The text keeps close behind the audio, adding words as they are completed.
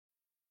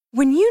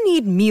When you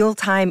need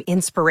mealtime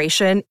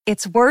inspiration,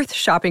 it's worth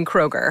shopping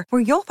Kroger,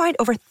 where you'll find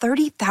over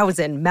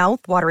 30,000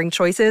 mouth-watering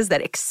choices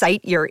that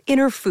excite your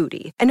inner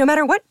foodie. And no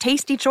matter what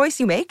tasty choice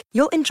you make,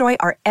 you'll enjoy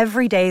our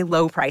everyday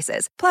low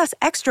prices, plus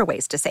extra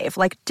ways to save,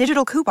 like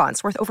digital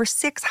coupons worth over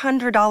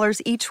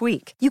 $600 each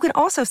week. You can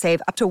also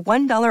save up to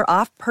 $1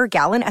 off per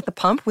gallon at the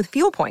pump with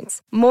fuel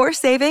points. More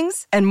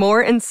savings and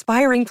more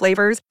inspiring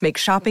flavors make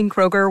shopping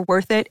Kroger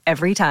worth it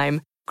every time.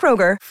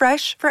 Kroger,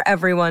 fresh for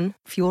everyone.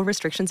 Fuel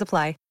restrictions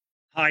apply.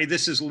 Hi,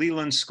 this is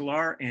Leland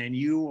Sklar, and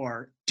you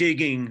are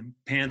digging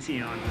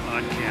Pantheon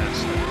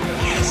Podcast.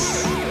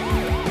 Yes!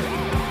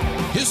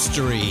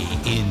 History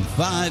in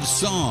 5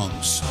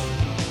 songs.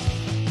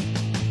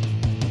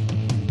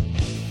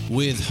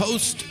 With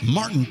host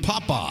Martin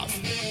Popoff.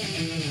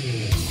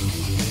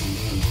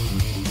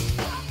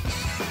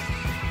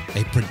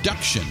 A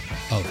production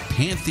of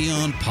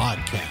Pantheon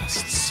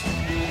Podcasts.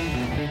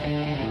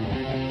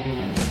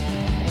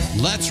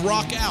 Let's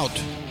rock out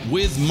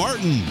with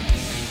Martin.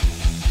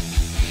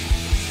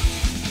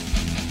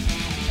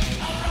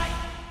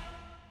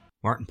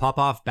 Martin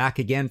Popoff back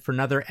again for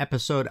another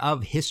episode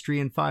of History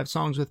in 5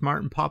 Songs with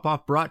Martin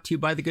Popoff, brought to you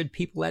by the good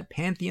people at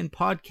Pantheon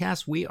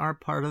Podcast. We are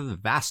part of the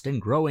vast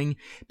and growing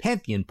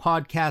Pantheon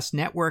Podcast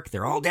Network.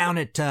 They're all down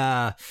at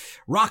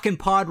Rockin'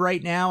 Pod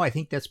right now. I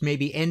think that's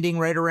maybe ending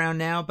right around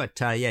now, but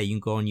yeah, you can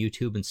go on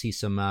YouTube and see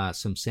some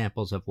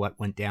samples of what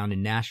went down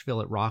in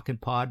Nashville at Rockin'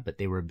 Pod, but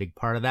they were a big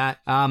part of that.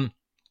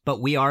 But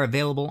we are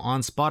available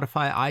on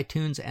Spotify,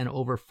 iTunes, and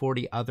over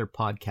 40 other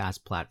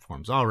podcast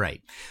platforms. All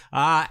right.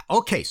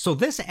 Okay, so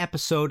this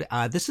episode,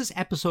 this is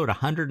episode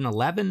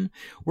 111.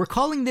 We're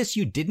calling this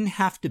You Didn't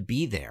Have to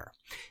Be There.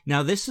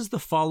 Now, this is the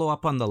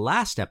follow-up on the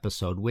last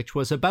episode, which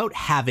was about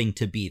having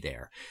to be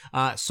there.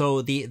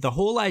 So the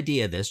whole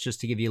idea of this,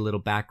 just to give you a little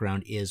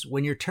background, is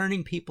when you're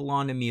turning people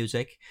on to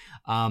music,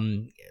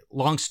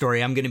 long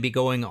story, I'm going to be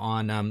going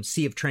on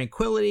Sea of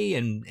Tranquility,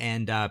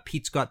 and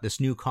Pete's got this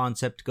new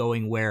concept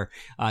going where,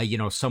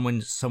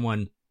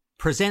 someone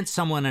presents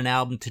someone an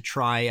album to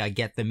try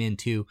get them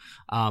into,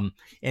 and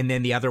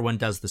then the other one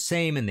does the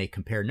same, and they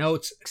compare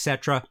notes,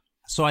 etc.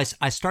 So I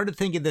started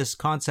thinking this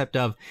concept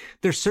of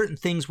there's certain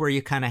things where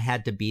you kind of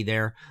had to be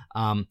there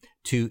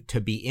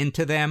to be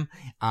into them.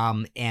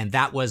 And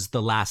that was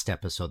the last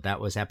episode. That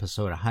was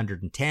episode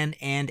 110.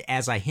 And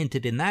as I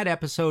hinted in that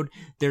episode,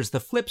 there's the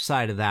flip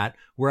side of that,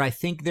 where I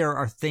think there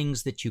are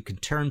things that you can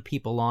turn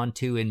people on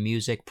to in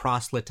music,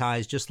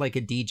 proselytize, just like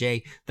a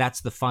DJ.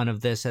 That's the fun of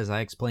this, as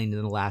I explained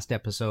in the last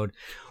episode,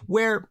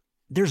 where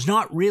there's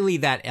not really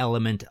that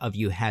element of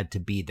you had to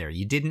be there.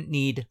 You didn't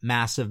need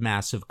massive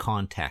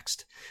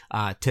context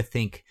to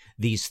think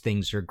these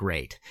things are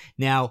great.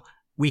 Now,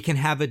 we can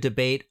have a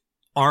debate.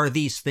 Are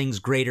these things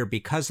greater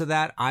because of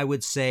that? I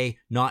would say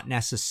not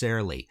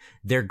necessarily.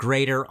 They're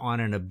greater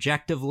on an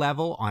objective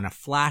level, on a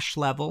flash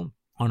level,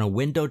 on a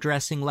window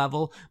dressing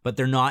level, but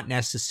they're not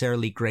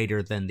necessarily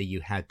greater than the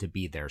you had to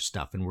be there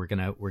stuff. And we're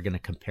gonna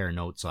compare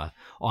notes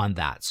on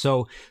that.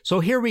 So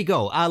here we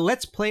go.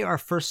 Let's play our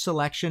first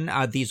selection.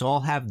 These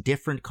all have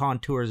different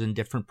contours and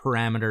different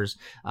parameters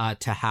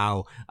to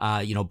how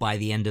by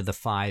the end of the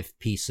 5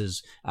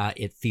 pieces,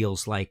 it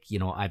feels like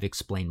I've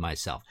explained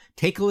myself.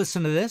 Take a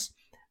listen to this.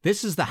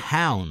 This is the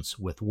Hounds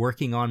with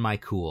Working on My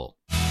Cool.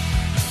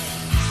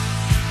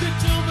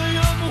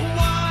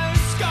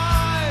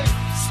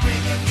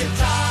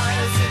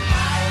 Guitars and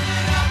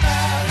violin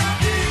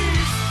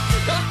melodies.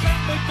 I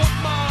can't make up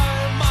my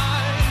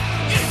mind.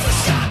 It's a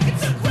shock,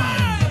 it's a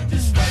crime.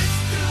 This race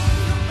through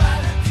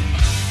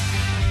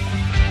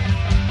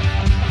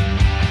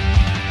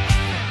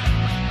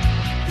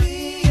the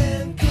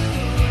being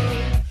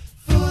good,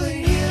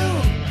 fooling you.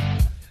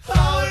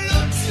 Oh, it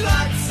looks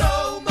like so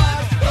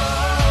much fun.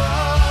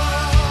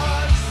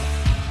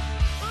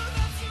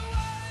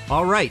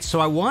 All right, so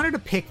I wanted to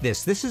pick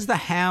this. This is the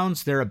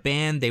Hounds. They're a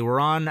band. They were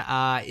on,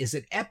 is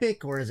it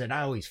Epic or is it,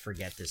 I always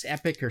forget this,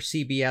 Epic or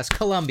CBS?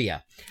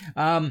 Columbia.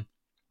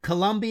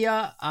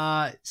 Columbia,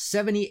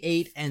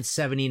 78 and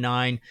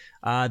 79.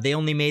 They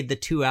only made the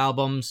 2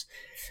 albums.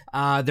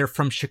 They're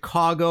from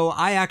Chicago.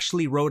 I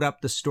actually wrote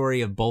up the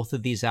story of both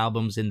of these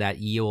albums in that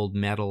Ye Olde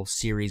Metal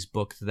series of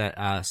books that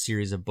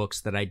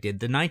I did.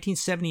 The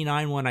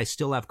 1979 one, I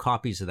still have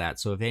copies of that.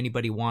 So if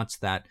anybody wants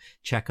that,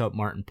 check out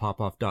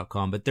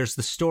martinpopoff.com. But there's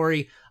the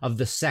story of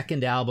the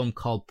second album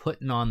called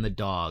Puttin' on the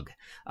Dog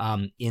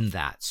in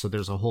that. So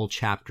there's a whole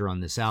chapter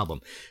on this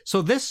album.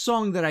 So this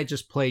song that I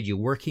just played you,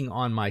 Working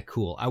on My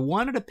Cool, I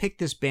wanted to pick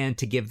this band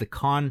to give the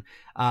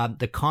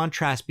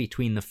contrast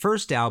between the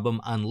first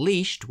album,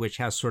 Unleashed, which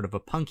has sort of a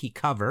punky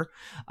cover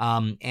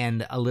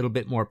and a little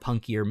bit more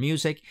punkier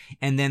music,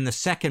 and then the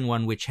second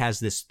one, which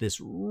has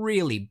this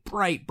really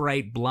bright,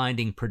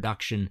 blinding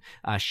production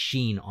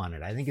sheen on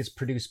it. I think it's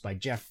produced by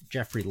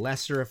Jeffrey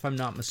Lesser, if I'm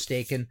not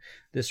mistaken.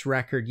 This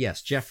record,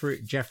 yes,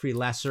 Jeffrey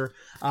Lesser.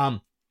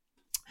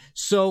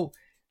 So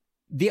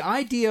the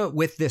idea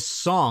with this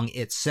song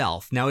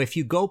itself, now if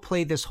you go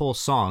play this whole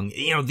song,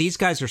 these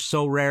guys are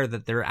so rare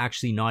that they're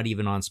actually not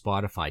even on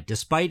Spotify,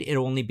 despite it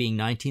only being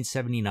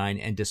 1979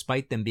 and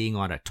despite them being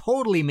on a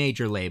totally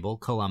major label,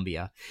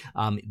 Columbia.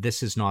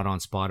 This is not on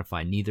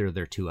Spotify, neither of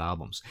their two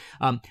albums.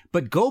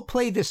 But go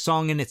play this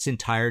song in its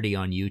entirety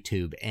on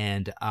YouTube,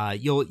 and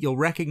you'll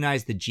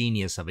recognize the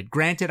genius of it.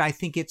 Granted, I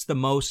think it's the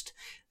most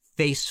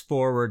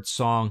face-forward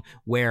song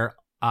where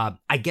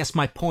I guess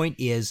my point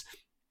is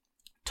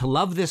to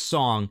love this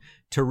song,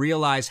 to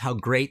realize how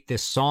great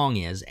this song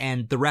is,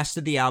 and the rest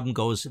of the album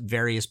goes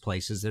various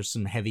places. There's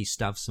some heavy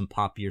stuff, some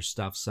poppier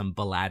stuff, some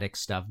balladic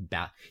stuff,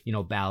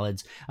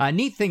 ballads.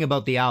 Neat thing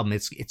about the album,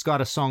 it's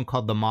got a song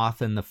called The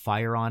Moth and the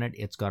Fire on it.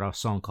 It's got a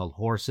song called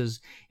Horses,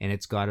 and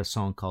it's got a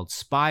song called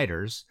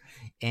Spiders,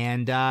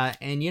 and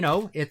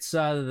it's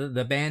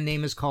the band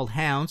name is called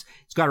Hounds.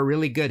 It's got a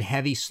really good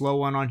heavy slow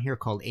one on here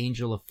called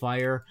Angel of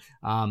Fire.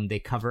 They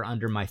cover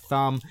Under My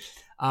Thumb,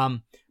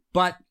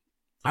 but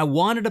I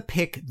wanted to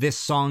pick this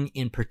song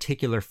in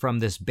particular from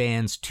this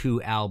band's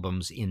two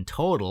albums in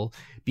total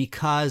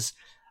because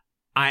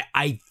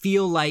I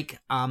feel like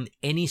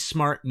any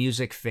smart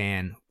music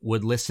fan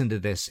would listen to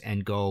this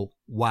and go,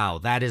 wow,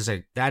 that is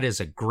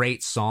a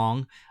great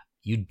song.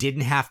 You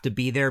didn't have to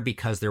be there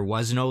because there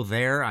was no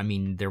there. I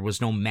mean, there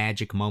was no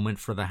magic moment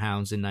for the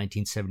Hounds in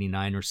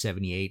 1979 or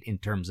 78 in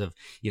terms of,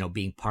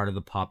 being part of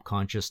the pop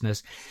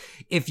consciousness.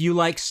 If you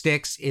like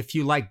Styx, if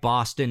you like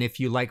Boston, if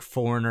you like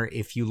Foreigner,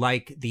 if you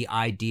like the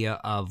idea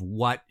of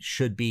what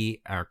should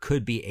be or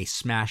could be a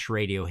smash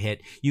radio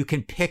hit, you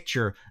can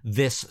picture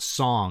this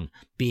song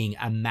being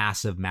a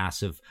massive,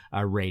 massive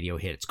radio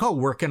hit. It's called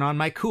Working on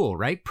My Cool,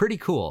 right? Pretty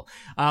cool.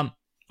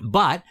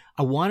 But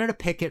I wanted to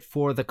pick it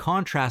for the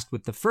contrast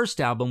with the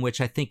first album, which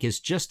I think is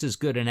just as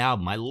good an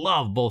album. I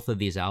love both of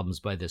these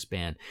albums by this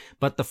band.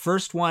 But the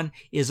first one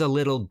is a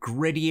little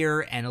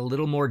grittier and a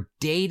little more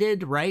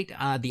dated, right?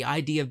 The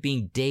idea of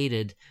being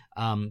dated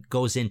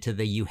goes into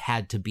the You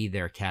Had to Be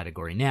There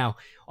category. Now,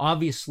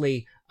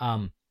 obviously,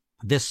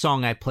 this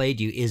song I played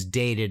you is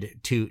dated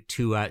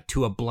to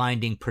a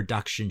blinding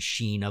production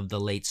sheen of the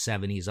late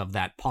 70s, of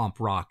that pomp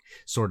rock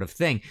sort of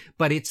thing.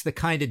 But it's the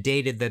kind of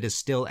dated that is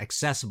still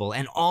accessible.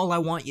 And all I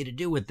want you to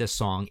do with this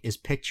song is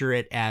picture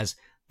it as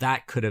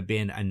that could have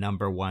been a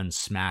 #1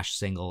 smash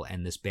single,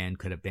 and this band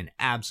could have been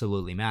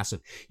absolutely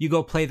massive. You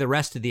go play the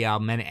rest of the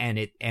album, and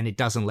it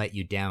doesn't let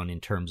you down in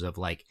terms of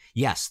like,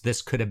 yes,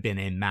 this could have been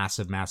a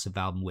massive, massive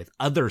album with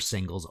other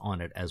singles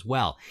on it as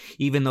well.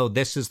 Even though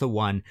this is the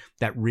one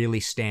that really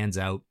stands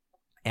out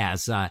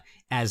as like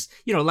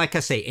I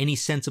say, any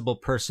sensible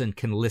person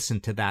can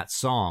listen to that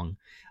song.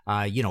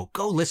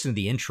 Go listen to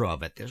the intro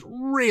of it. There's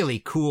really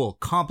cool,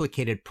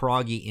 complicated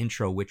proggy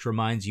intro, which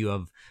reminds you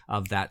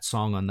of that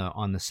song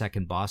on the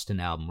second Boston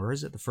album, or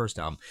is it the first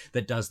album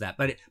that does that?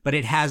 But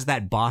it has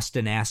that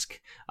Boston-esque,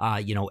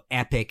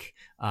 epic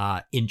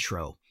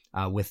intro.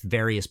 With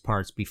various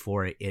parts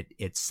before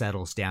it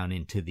settles down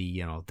into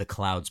the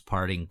clouds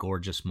parting,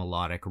 gorgeous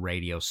melodic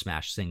radio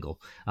smash single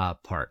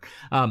part.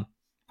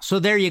 So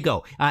there you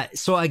go.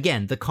 So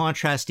again, the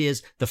contrast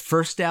is the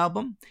first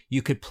album,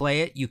 you could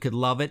play it, you could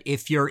love it.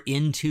 If you're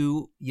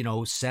into,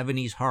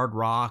 70s hard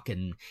rock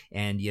and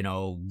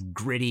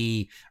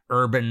gritty,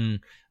 urban,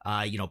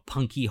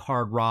 punky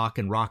hard rock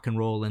and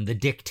roll and the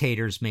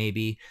Dictators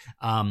maybe,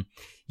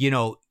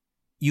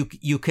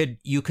 you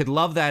could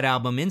love that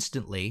album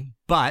instantly,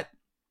 but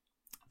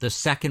the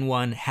second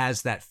one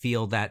has that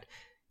feel that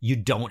you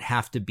don't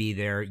have to be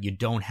there. You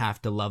don't have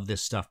to love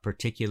this stuff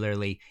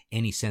particularly.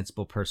 Any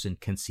sensible person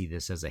can see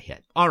this as a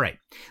hit. All right,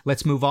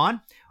 let's move on.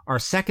 Our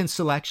second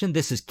selection,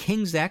 this is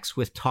King's X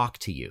with Talk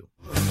to You.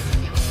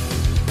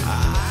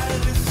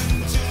 I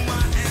listen to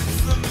my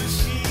answer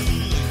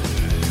machine,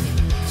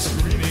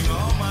 screening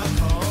all my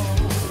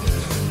calls,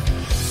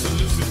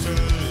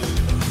 solicited,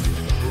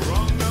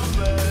 wrong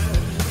number,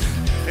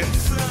 and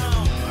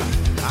some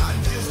I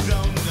just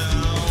don't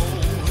know.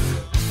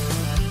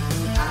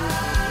 I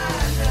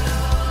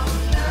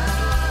don't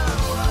know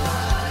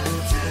what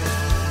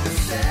to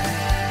say,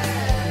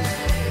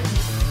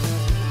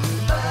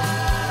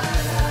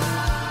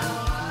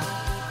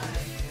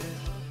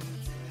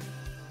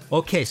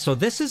 Okay, so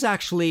this is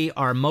actually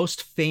our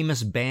most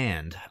famous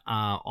band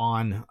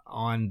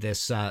on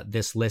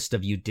this list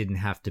of You Didn't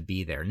Have to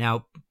Be There.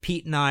 Now,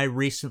 Pete and I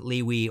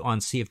recently,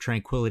 on Sea of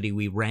Tranquility,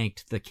 we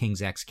ranked the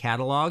King's X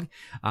catalog,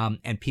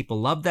 and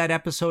people loved that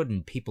episode,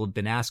 and people have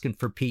been asking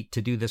for Pete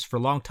to do this for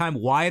a long time.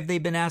 Why have they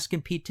been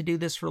asking Pete to do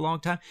this for a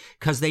long time?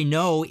 Because they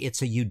know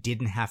it's a You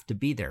Didn't Have to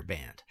Be There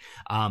band.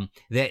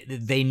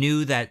 They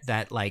knew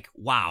that like,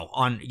 wow,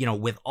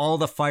 with all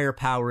the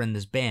firepower in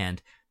this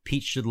band,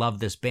 Pete should love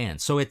this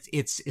band. So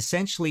it's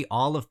essentially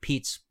all of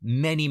Pete's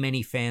many,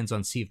 many fans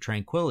on Sea of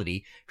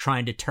Tranquility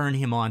trying to turn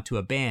him on to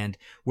a band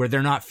where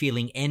they're not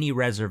feeling any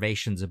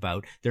reservations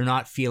about. They're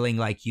not feeling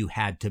like you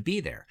had to be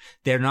there.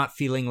 They're not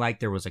feeling like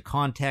there was a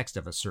context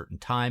of a certain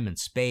time and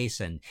space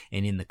and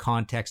in the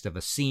context of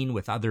a scene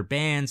with other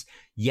bands.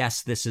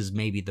 Yes, this is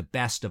maybe the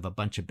best of a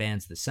bunch of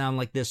bands that sound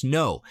like this.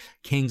 No,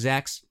 King's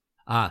X,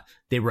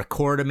 They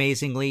record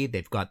amazingly.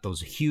 They've got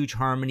those huge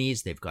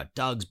harmonies. They've got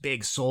Doug's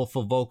big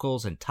soulful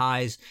vocals and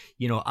Ty's,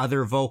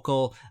 other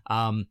vocal,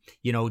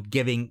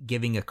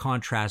 giving a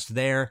contrast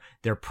there.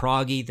 They're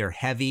proggy. They're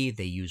heavy.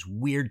 They use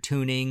weird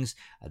tunings.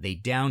 They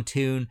down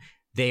tune.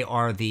 They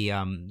are the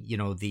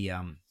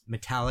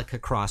Metallica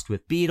crossed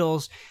with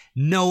Beatles.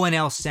 No one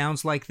else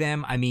sounds like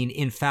them. I mean,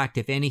 in fact,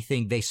 if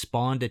anything, they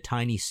spawned a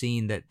tiny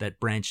scene that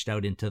branched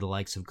out into the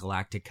likes of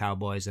Galactic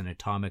Cowboys and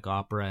Atomic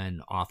Opera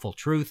and Awful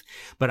Truth.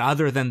 But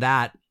other than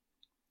that,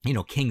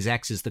 King's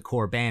X is the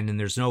core band, and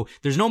there's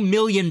no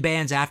million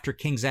bands after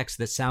King's X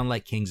that sound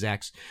like King's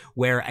X,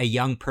 where a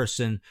young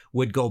person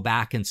would go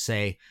back and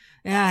say,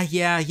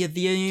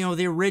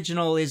 the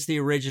original is the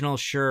original.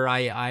 Sure,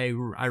 I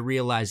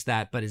realize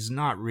that, but it's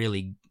not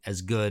really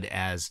as good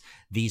as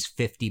these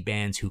 50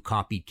 bands who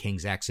copied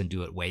King's X and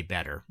do it way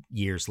better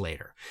years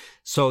later.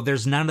 So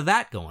there's none of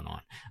that going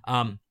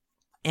on.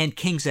 And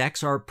King's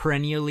X are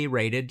perennially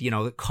rated,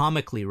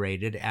 comically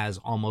rated as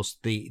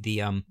almost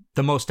the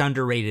most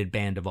underrated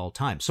band of all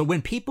time. So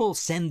when people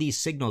send these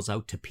signals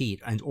out to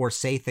Pete or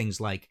say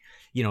things like,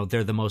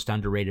 they're the most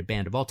underrated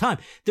band of all time,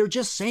 they're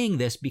just saying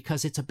this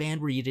because it's a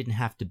band where you didn't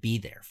have to be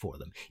there for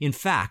them. In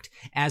fact,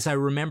 as I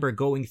remember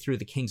going through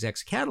the King's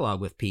X catalog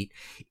with Pete,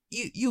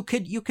 you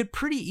could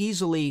pretty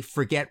easily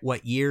forget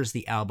what years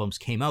the albums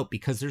came out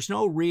because there's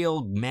no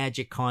real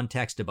magic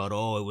context about,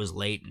 it was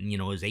late and,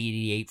 it was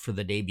 88 for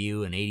the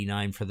debut and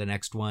 89 for the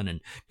next one, and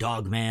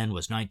Dogman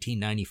was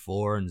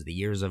 1994 and the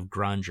years of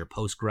grunge or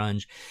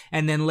post-grunge.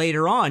 And then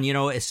later on,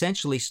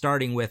 essentially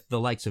starting with the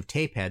likes of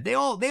Tapehead, they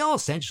all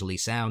essentially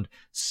sound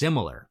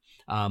similar.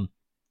 And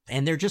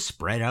they're just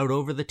spread out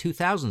over the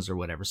 2000s or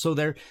whatever. So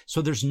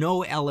there's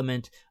no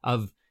element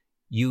of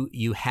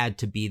you had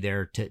to be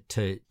there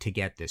to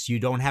get this. You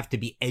don't have to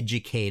be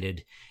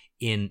educated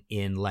in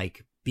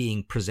like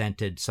being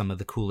presented some of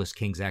the coolest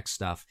King's X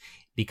stuff,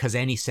 because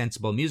any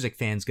sensible music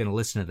fan's going to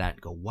listen to that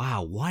and go,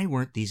 wow, why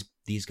weren't these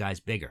guys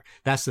bigger?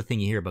 That's the thing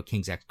you hear about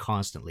King's X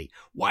constantly.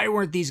 Why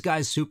weren't these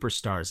guys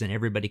superstars? And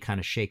everybody kind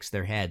of shakes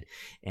their head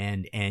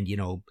and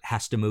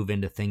has to move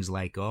into things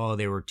like,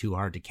 they were too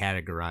hard to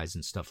categorize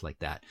and stuff like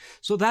that.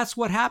 So that's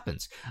what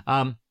happens.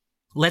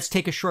 Let's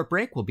take a short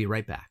break. We'll be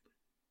right back.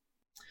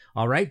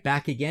 All right,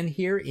 back again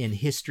here in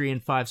History in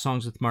 5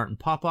 Songs with Martin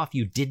Popoff.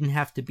 You didn't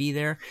have to be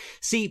there.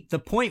 See, the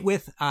point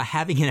with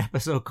having an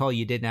episode called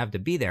You Didn't Have to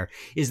Be There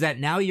is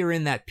that now you're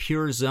in that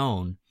pure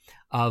zone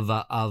of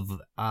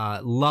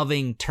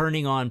loving,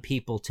 turning on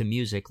people to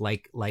music,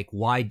 like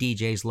why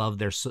DJs love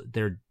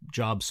their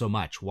job so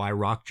much, why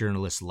rock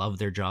journalists love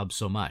their job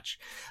so much,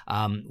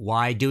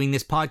 why doing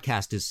this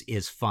podcast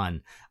is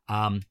fun.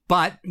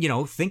 But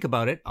think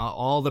about it.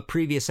 All the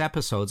previous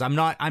episodes, I'm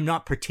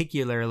not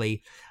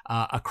particularly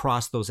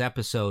across those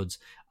episodes,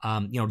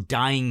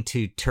 dying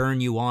to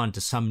turn you on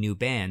to some new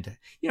band.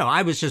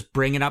 I was just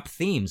bringing up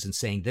themes and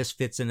saying this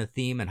fits in a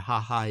theme, and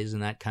haha,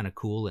 isn't that kind of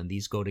cool? And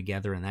these go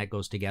together, and that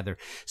goes together.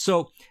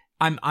 So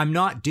I'm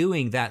not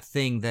doing that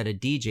thing that a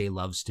DJ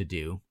loves to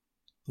do,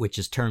 which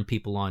is turn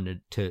people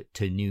on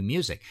to new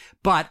music.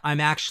 But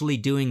I'm actually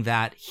doing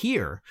that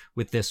here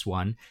with this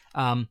one.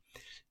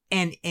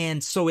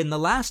 And so in the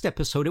last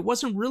episode, it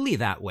wasn't really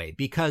that way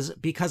because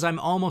I'm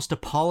almost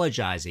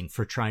apologizing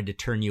for trying to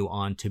turn you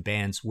on to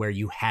bands where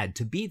you had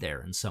to be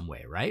there in some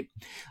way, right?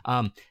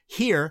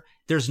 Here,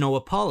 there's no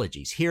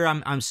apologies. Here,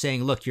 I'm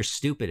saying, look, you're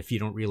stupid if you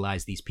don't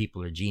realize these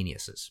people are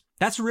geniuses.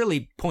 That's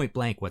really point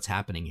blank what's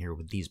happening here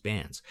with these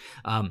bands.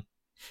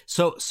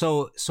 So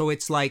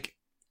it's like,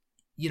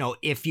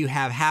 if you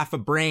have half a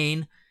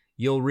brain,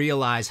 you'll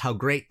realize how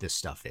great this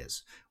stuff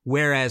is.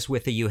 Whereas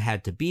with a You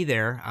Had to Be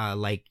There,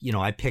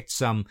 I picked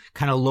some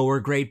kind of lower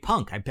grade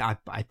punk.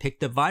 I picked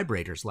the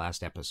Vibrators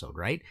last episode,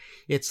 right?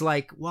 It's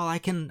like, well, I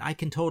can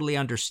totally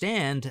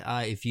understand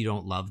if you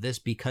don't love this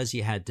because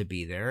you had to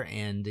be there,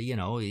 and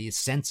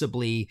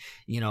sensibly,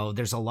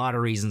 there's a lot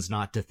of reasons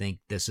not to think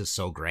this is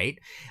so great.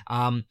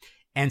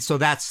 And so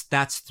that's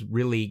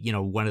really,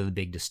 one of the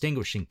big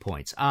distinguishing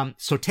points.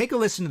 So take a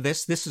listen to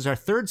this. This is our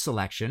third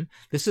selection.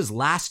 This is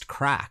Last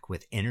Crack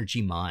with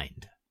Energy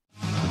Mind.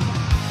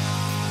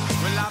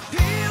 Well, I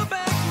peel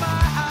back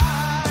my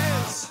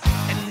eyes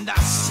and I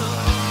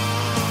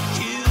suck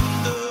in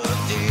the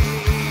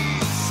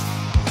days.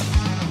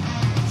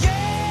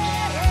 Yeah,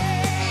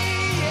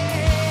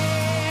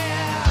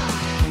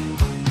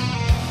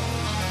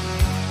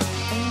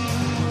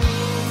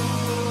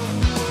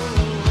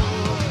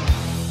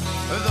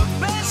 the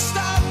best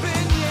I've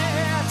been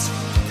yet.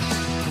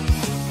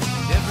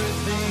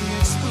 Everything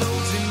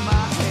explodes in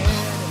my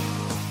head.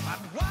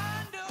 I'd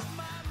wind up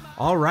my mind.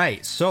 All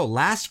right, so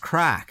Last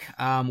Crack.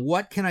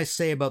 What can I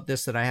say about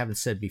this that I haven't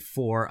said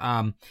before?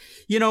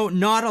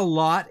 Not a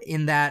lot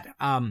in that.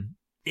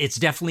 It's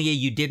definitely a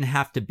You Didn't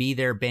Have to Be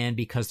There band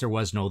because there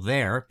was no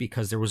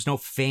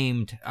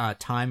famed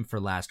time for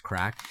Last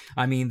Crack.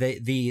 I mean,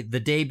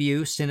 the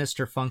debut,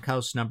 Sinister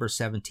Funkhouse number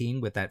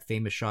 17, with that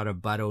famous shot of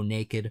Butto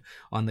naked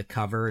on the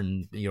cover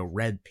and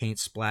red paint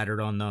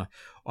splattered on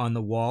on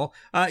the wall.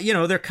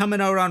 They're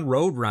coming out on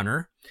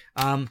Roadrunner.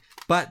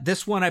 But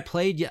this one I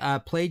played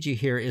you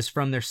here is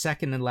from their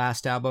second and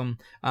last album.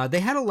 They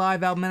had a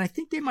live album, and I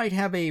think they might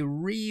have a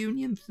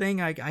reunion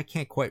thing. I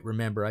can't quite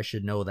remember. I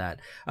should know that.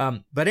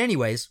 But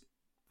anyways,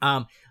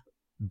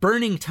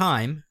 Burning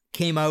Time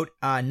came out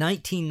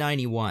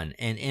 1991,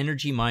 and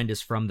Energy Mind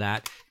is from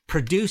that.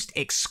 Produced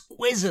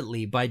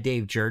exquisitely by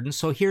Dave Jordan.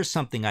 So here's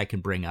something I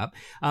can bring up.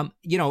 One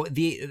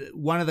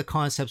of the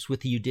concepts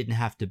with the You Didn't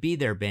Have to Be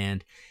There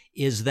band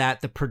is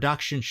that the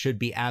production should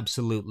be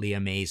absolutely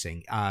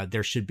amazing.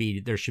 There should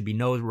be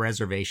no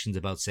reservations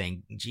about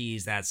saying,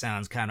 geez, that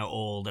sounds kind of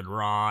old and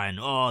raw, and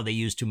oh, they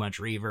use too much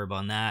reverb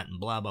on that, and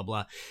blah blah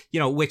blah.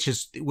 Which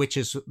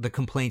is the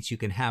complaints you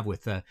can have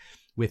with a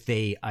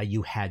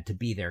You Had to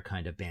Be There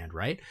kind of band,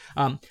 right?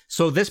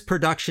 So this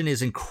production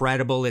is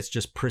incredible. It's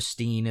just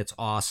pristine. It's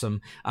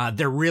awesome.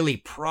 They're really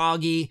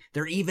proggy.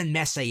 They're even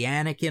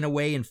messianic in a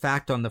way. In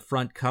fact, on the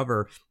front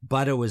cover,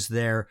 Butto is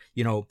there,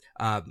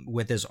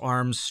 with his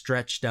arms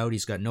stretched out.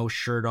 He's got no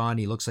shirt on.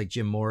 He looks like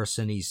Jim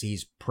Morrison.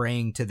 He's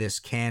praying to this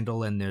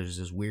candle, and there's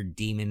this weird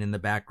demon in the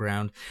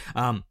background.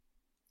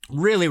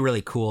 Really,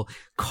 really cool.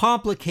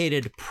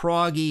 Complicated,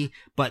 proggy,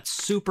 but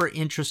super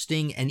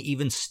interesting and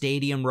even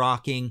stadium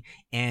rocking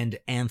and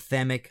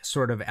anthemic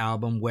sort of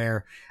album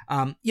where,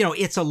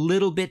 it's a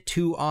little bit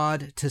too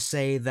odd to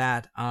say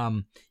that,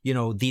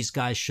 these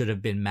guys should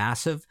have been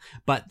massive,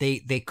 but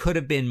they could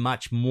have been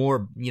much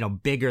more,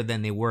 bigger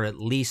than they were, at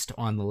least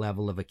on the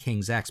level of a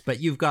King's X.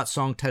 But you've got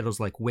song titles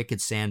like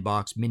Wicked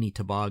Sandbox, Mini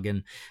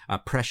Toboggan,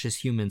 Precious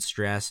Human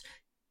Stress,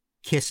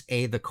 Kiss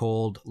A the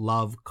Cold,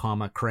 Love,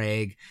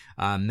 Craig,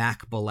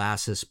 Mac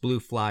Molasses, Blue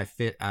Fly,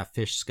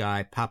 Fish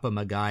Sky, Papa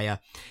Magaya.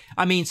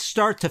 I mean,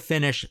 start to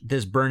finish,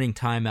 this Burning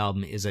Time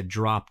album is a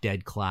drop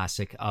dead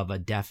classic of a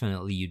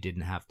definitely You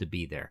Didn't Have to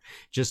Be There.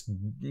 Just,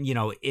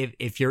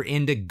 if you're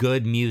into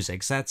good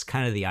music, so that's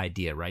kind of the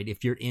idea, right?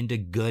 If you're into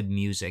good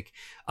music,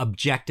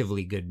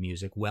 objectively good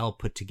music, well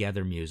put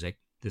together music,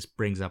 this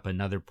brings up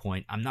another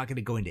point. I'm not going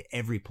to go into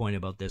every point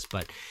about this,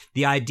 but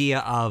the idea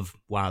of,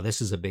 wow, this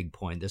is a big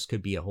point. This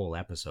could be a whole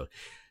episode.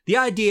 The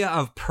idea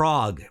of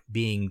prog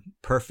being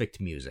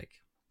perfect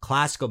music,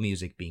 classical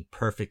music being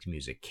perfect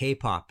music,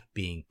 K-pop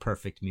being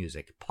perfect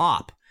music,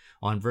 pop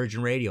on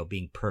Virgin Radio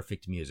being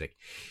perfect music.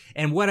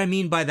 And what I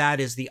mean by that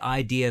is the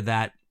idea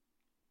that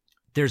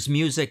there's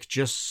music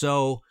just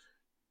so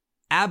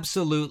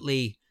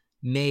absolutely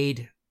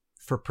made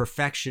for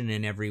perfection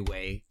in every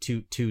way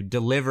to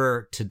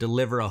deliver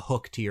a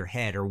hook to your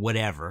head or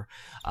whatever,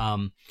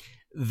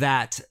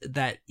 that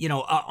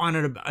on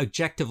an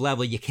objective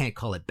level you can't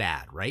call it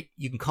bad, right?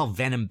 You can call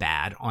Venom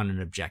bad on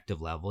an objective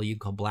level. You can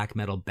call black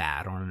metal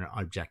bad on an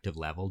objective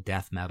level.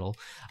 Death metal.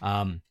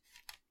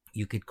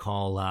 You could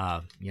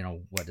call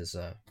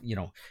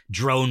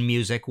drone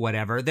music,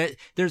 whatever.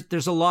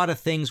 There's a lot of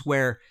things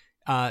where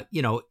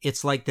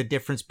it's like the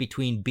difference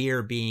between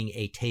beer being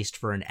a taste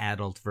for an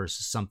adult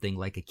versus something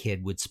like a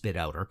kid would spit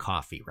out, or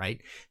coffee, right?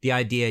 The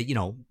idea,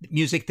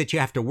 music that you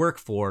have to work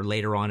for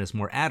later on is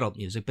more adult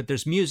music, but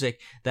there's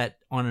music that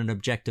on an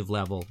objective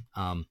level,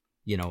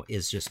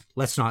 is just,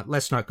 let's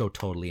not go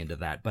totally into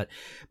that.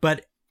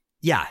 But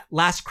yeah,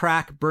 Last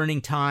Crack,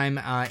 Burning Time,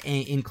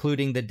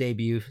 including the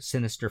debut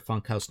Sinister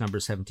Funkhouse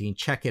number 17.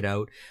 Check it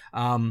out.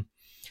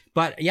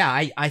 But yeah,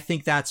 I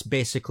think that's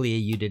basically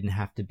You Didn't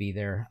Have to Be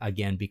There,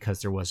 again,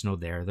 because there was no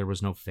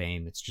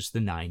fame. It's just the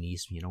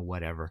 90s,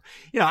 whatever.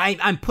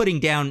 I'm putting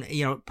down,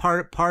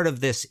 part of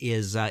this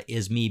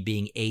is me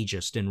being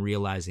ageist and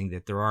realizing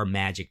that there are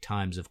magic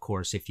times. Of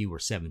course, if you were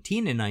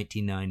 17 in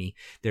 1990,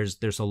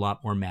 there's a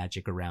lot more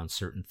magic around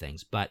certain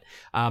things. But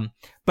I'm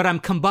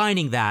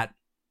combining that.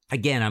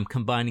 Again, I'm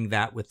combining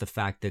that with the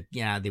fact that,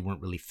 they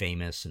weren't really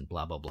famous and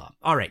blah, blah, blah.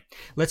 All right,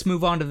 let's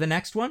move on to the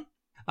next one.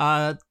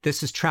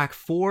 This is track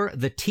 4,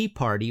 The Tea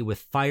Party with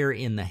Fire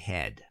in the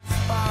Head.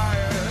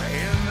 Fire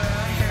in the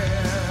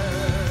head.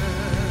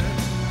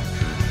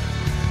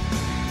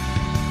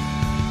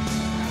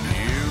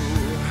 You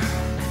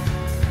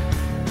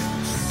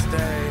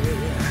stay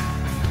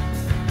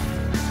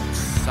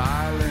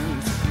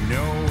silent,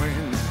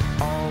 knowing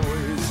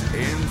always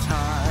in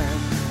time.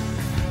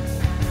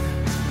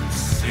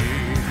 See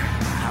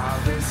how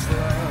this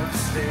love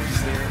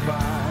stays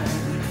divine.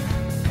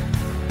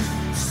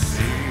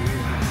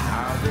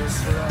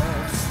 This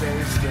love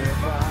stays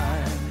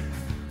divine.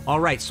 All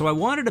right, so I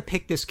wanted to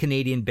pick this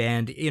Canadian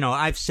band.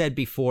 I've said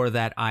before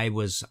that I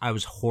was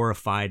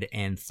horrified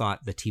and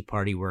thought the Tea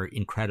Party were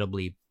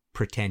incredibly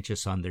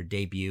pretentious on their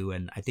debut,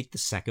 and I think the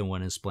second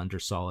one is Splendor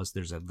Solace.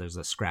 There's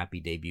a scrappy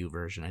debut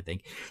version, I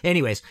think.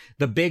 Anyways,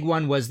 the big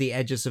one was The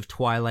Edges of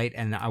Twilight,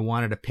 and I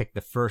wanted to pick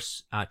the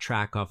first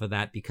track off of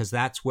that because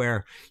that's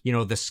where,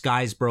 the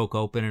skies broke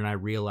open and I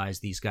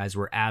realized these guys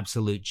were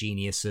absolute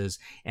geniuses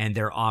and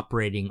they're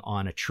operating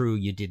on a true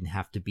You Didn't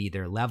Have to Be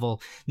There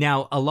level.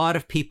 Now, a lot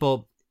of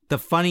people, the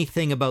funny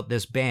thing about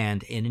this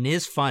band, and it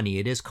is funny,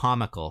 it is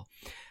comical,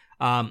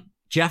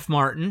 Jeff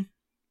Martin,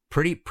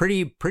 pretty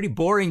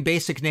boring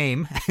basic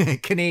name,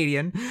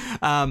 Canadian,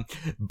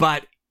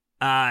 but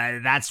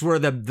That's where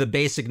the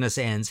basicness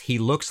ends. He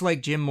looks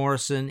like Jim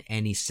Morrison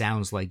and he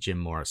sounds like Jim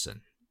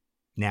Morrison.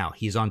 Now,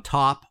 he's on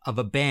top of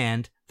a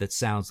band that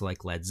sounds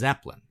like Led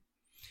Zeppelin.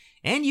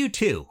 And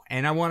U2,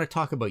 and I want to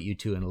talk about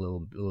U2 in a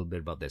little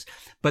bit about this.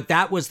 But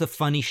that was the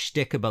funny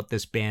shtick about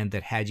this band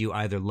that had you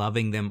either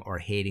loving them or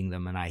hating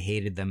them, and I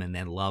hated them and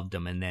then loved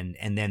them, and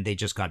then they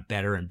just got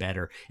better and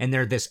better. And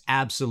they're this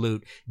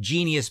absolute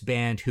genius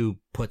band who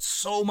puts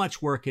so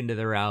much work into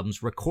their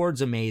albums,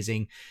 records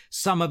amazing.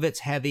 Some of it's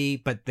heavy,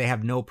 but they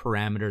have no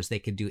parameters. They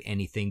can do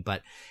anything.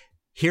 But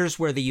here's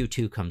where the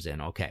U2 comes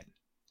in. Okay.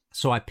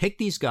 So I picked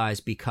these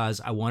guys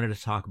because I wanted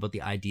to talk about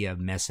the idea of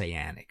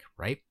messianic,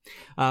 right?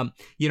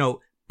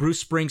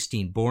 Bruce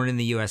Springsteen, Born in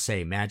the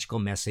USA, magical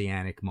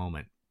messianic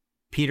moment.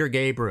 Peter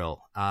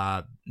Gabriel,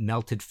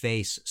 Melted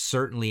Face,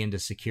 certainly into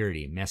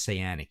Security,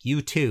 messianic.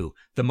 U2,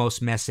 the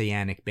most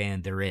messianic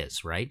band there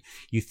is, right?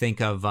 You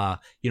think of,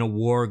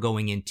 War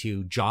going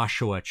into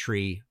Joshua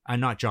Tree,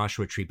 not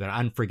Joshua Tree, but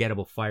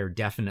Unforgettable Fire,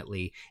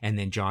 definitely, and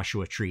then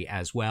Joshua Tree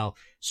as well.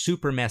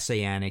 Super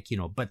messianic,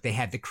 but they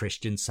had the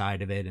Christian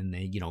side of it, and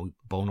they,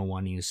 Bono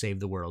wanting to save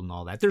the world and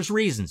all that. There's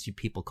reasons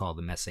people call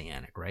them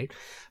messianic, right?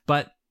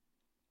 But,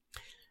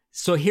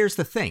 so here's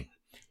the thing.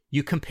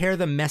 You compare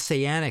the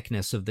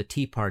messianicness of the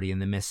Tea Party and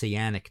the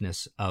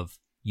messianicness of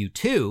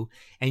U2,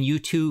 and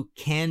U2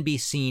 can be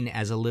seen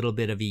as a little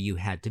bit of a You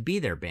Had to Be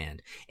There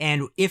band.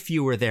 And if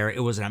you were there,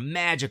 it was a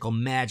magical,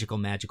 magical,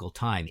 magical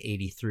time,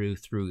 83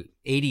 through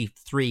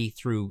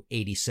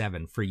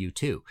 87 for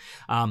U2.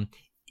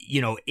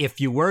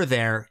 If you were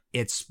there,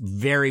 it's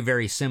very,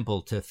 very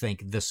simple to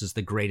think this is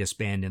the greatest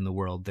band in the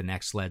world, the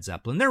next Led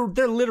Zeppelin. They're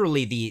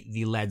literally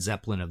the Led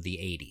Zeppelin of the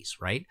 80s,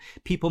 right?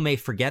 People may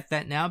forget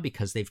that now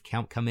because they've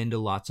come into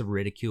lots of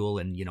ridicule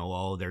and,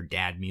 they're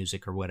dad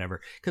music or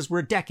whatever, because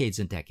we're decades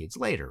and decades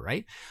later,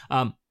 right?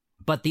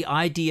 But the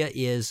idea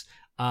is,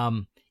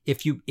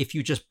 if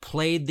you just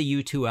played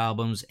the U2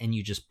 albums and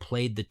you just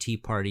played the Tea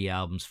Party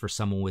albums for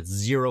someone with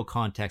zero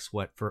context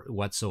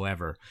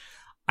whatsoever,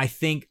 I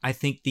think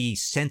the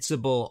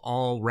sensible,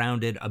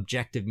 all-rounded,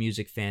 objective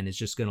music fan is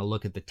just going to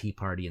look at the Tea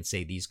Party and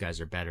say these guys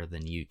are better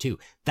than U2.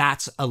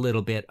 That's a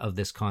little bit of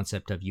this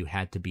concept of you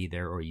had to be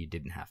there or you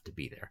didn't have to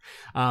be there.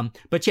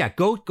 But yeah,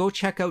 go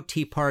check out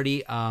Tea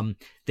Party.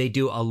 They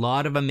do a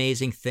lot of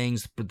amazing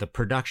things. The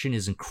production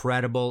is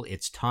incredible.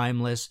 It's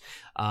timeless.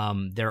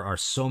 There are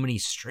so many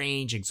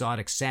strange,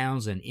 exotic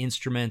sounds and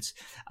instruments.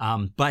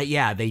 But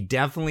yeah, they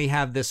definitely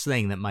have this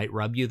thing that might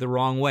rub you the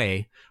wrong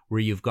way, where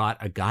you've got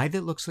a guy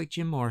that looks like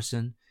Jim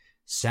Morrison,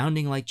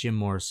 sounding like Jim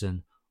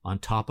Morrison, on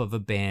top of a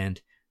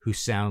band who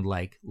sound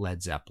like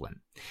Led Zeppelin.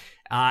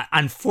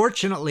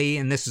 Unfortunately,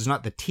 and this is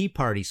not the Tea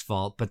Party's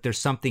fault, but there's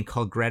something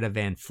called Greta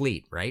Van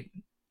Fleet, right?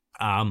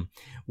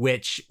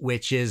 Which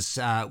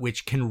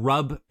can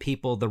rub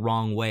people the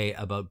wrong way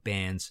about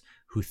bands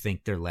who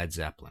think they're Led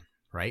Zeppelin,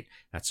 right?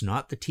 That's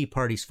not the Tea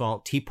Party's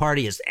fault. Tea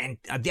Party is, and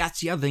that's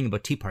the other thing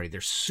about Tea Party.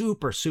 They're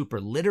super, super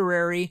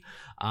literary.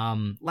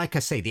 Like I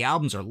say, the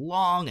albums are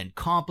long and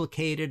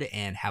complicated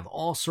and have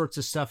all sorts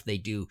of stuff. They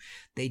do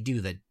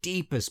the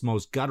deepest,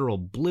 most guttural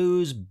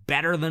blues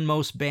better than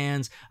most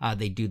bands.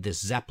 They do this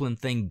Zeppelin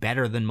thing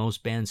better than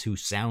most bands who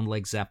sound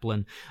like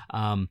Zeppelin.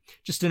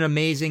 Just an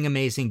amazing,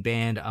 amazing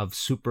band of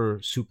super,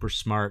 super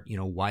smart,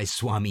 wise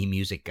Swami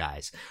music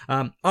guys.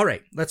 All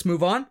right, let's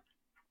move on.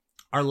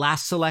 Our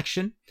last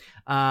selection,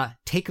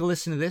 take a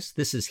listen to this.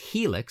 This is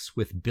Helix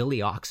with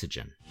Billy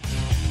Oxygen.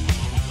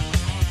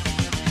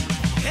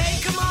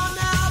 Hey, come on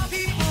now,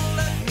 people,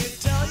 let me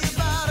tell you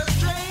about a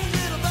strange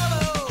little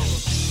fellow.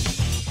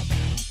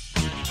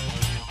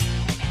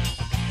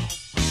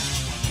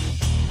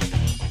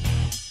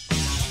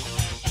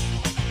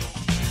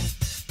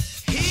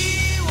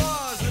 He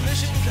was the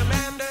mission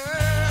commander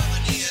of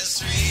an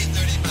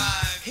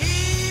ES-335.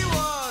 He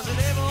was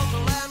unable to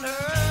land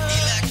her.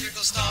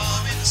 Electrical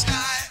storm in the sky.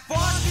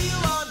 Force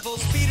field on full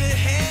speed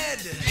ahead.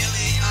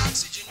 Billy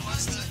Oxygen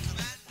was the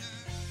commander.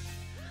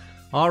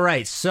 All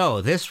right, so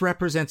this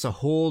represents a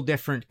whole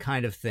different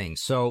kind of thing.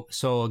 So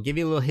I'll give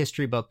you a little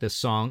history about this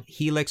song.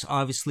 Helix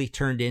obviously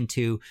turned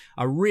into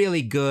a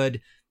really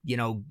good,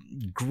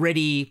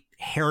 gritty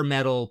hair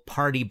metal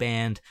party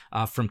band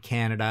from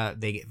Canada.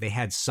 They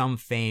had some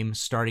fame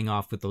starting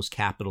off with those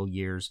Capitol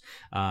years,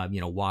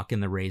 Walk in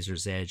the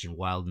Razor's Edge and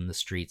Wild in the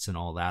Streets and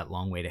all that,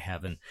 Long Way to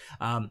Heaven.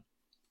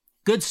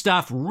 Good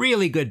stuff,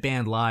 really good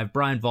band live.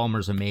 Brian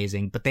Vollmer's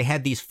amazing, but they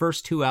had these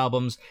first two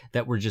albums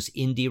that were just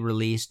indie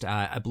released.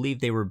 I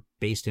believe they were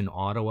based in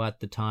Ottawa at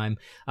the time.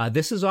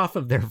 This is off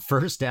of their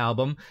first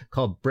album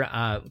called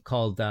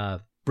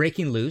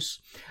Breaking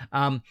Loose.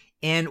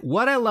 And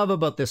what I love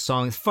about this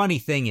song, the funny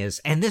thing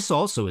is, and this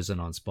also isn't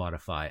on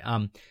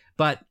Spotify,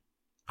 but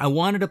I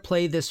wanted to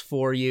play this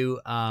for you,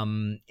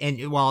 and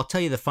well, I'll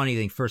tell you the funny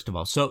thing first of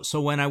all.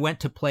 So when I went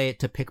to play it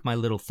to pick my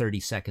little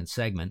 30-second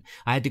segment,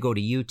 I had to go to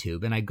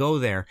YouTube, and I go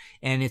there,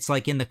 and it's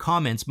like in the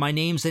comments, my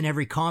name's in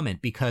every comment,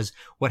 because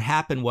what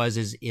happened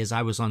was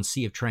I was on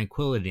Sea of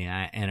Tranquility,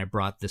 and I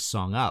brought this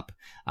song up.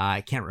 I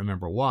can't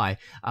remember why,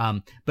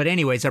 but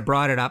anyways, I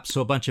brought it up,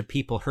 so a bunch of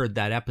people heard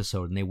that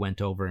episode, and they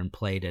went over and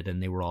played it,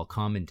 and they were all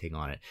commenting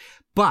on it.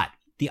 But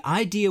the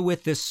idea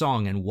with this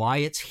song and why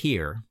it's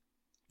here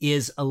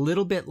is a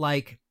little bit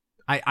like,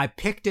 I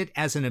picked it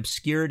as an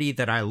obscurity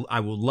that I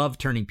will love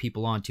turning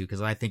people onto,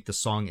 because I think the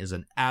song is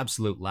an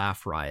absolute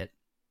laugh riot.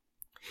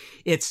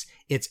 It's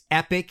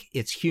epic,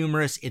 it's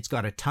humorous, it's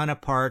got a ton of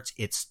parts,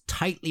 it's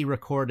tightly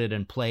recorded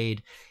and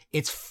played,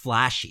 it's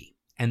flashy,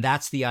 and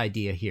that's the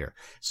idea here.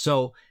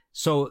 So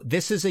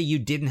this is a you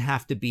didn't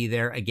have to be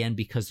there, again,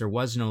 because there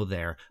was no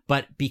there,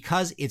 but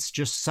because it's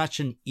just such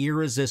an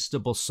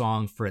irresistible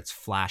song for its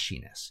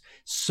flashiness.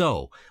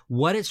 So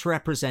what it's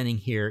representing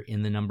here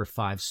in the number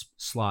 5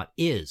 slot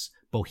is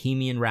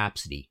Bohemian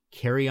Rhapsody,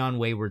 Carry On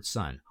Wayward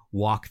Son,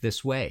 Walk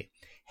This Way,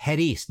 Head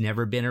East,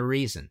 Never Been a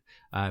Reason,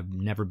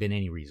 Never Been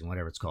Any Reason,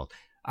 whatever it's called.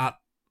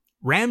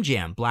 Ram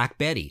Jam, Black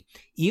Betty,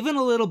 even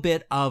a little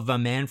bit of a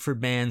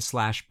Manfred Mann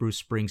 /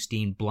 Bruce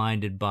Springsteen,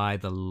 Blinded by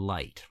the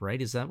Light, right?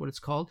 Is that what it's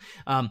called?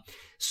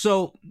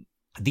 So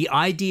the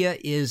idea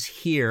is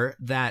here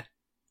that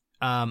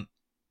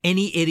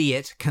any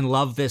idiot can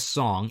love this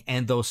song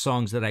and those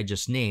songs that I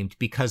just named,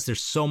 because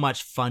there's so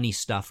much funny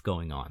stuff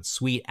going on.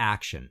 Sweet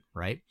action,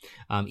 right?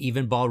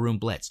 Even Ballroom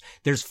Blitz.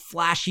 There's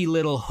flashy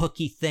little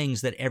hooky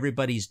things that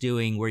everybody's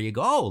doing where you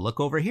go, oh, look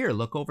over here,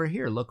 look over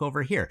here, look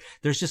over here.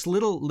 There's just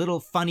little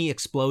funny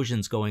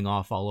explosions going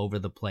off all over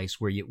the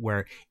place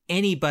where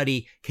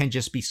anybody can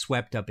just be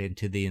swept up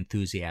into the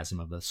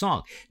enthusiasm of the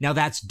song. Now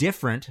that's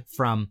different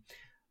from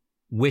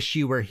Wish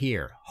You Were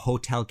Here,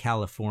 Hotel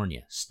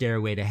California,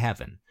 Stairway to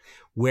Heaven,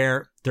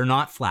 where they're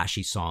not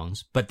flashy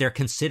songs, but they're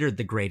considered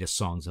the greatest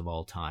songs of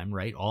all time,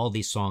 right? All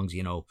these songs,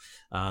 the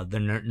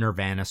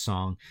Nirvana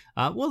song.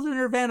 The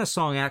Nirvana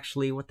song,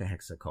 actually, what the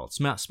heck's it called?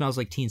 Smells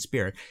Like Teen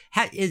Spirit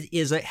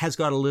has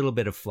got a little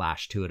bit of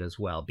flash to it as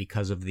well,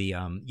 because of the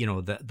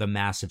the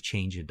massive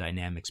change in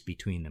dynamics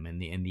between them in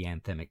the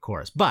anthemic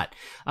chorus. But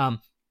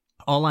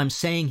all I'm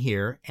saying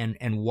here,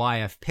 and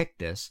why I've picked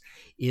this,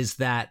 is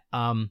that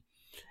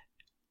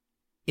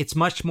it's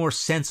much more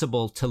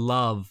sensible to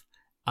love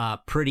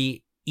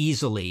pretty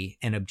easily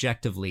and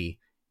objectively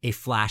a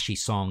flashy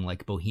song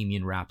like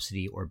Bohemian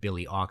Rhapsody or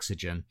Billy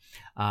Oxygen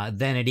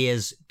than it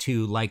is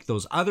to like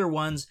those other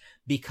ones,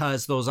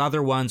 because those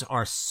other ones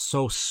are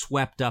so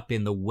swept up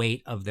in the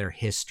weight of their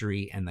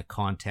history and the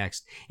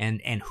context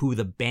and who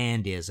the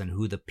band is and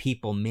who the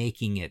people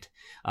making it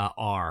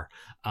are.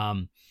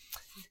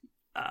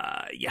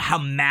 How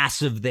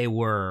massive they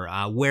were,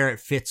 where it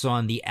fits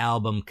on the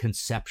album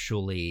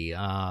conceptually,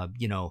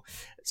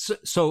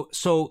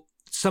 So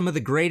some of the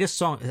greatest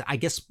songs, I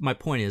guess my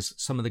point is,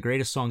 some of the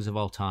greatest songs of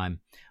all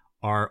time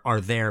are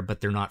there,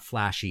 but they're not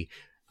flashy.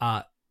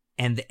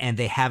 And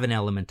they have an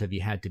element of You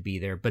Had to Be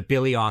There, but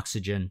Billy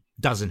Oxygen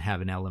doesn't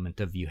have an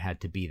element of You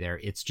Had to Be There.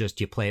 It's just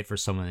you play it for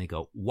someone and they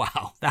go,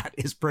 wow, that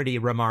is pretty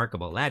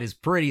remarkable. That is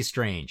pretty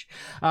strange.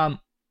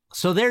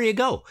 So there you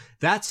go.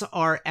 That's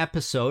our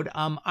episode.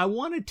 I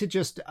wanted to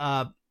just,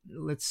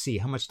 let's see,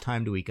 how much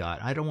time do we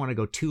got? I don't want to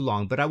go too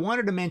long, but I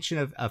wanted to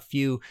mention a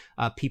few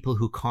people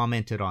who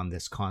commented on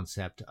this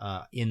concept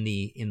in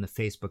the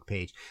Facebook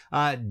page.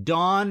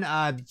 Dawn,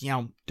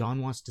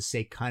 Dawn wants to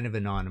say kind of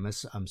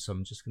anonymous, so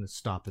I'm just going to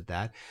stop at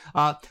that.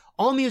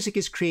 All music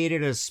is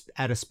created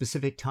at a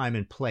specific time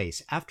and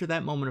place. After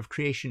that moment of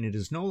creation, it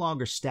is no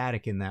longer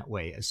static in that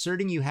way.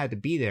 Asserting you had to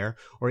be there,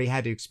 or you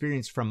had to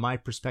experience from my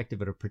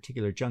perspective at a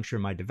particular juncture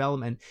in my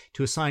development,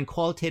 to assign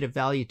qualitative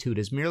value to it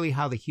is merely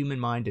how the human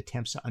mind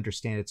attempts to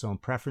understand its own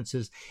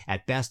preferences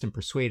at best and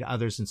persuade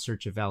others in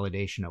search of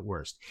validation at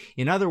worst.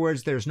 In other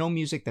words, there's no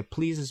music that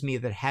pleases me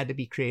that had to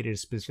be created at a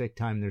specific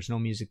time. There's no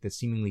music that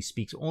seemingly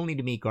speaks only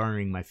to me,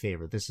 garnering my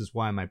favor. This is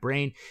why my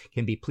brain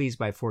can be pleased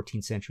by a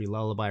 14th century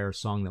lullaby or a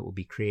song that will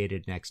be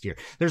created next year.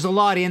 There's a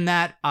lot in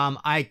that. I'm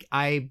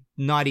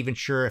not even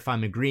sure if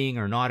I'm agreeing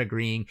or not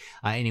agreeing.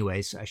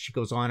 Anyways, she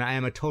goes on, I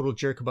am a total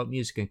jerk about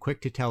music and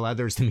quick to tell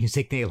others the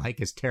music they like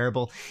is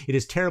terrible. It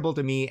is terrible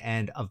to me,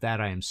 and of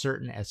that I am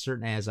certain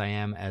as I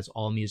am, as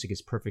all music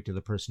is perfect to the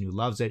person who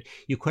loves it.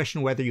 You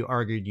question whether you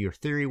argued your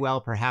theory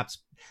well. Perhaps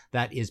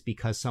that is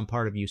because some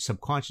part of you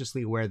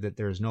subconsciously aware that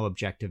there is no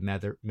objective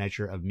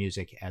measure of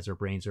music, as our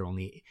brains are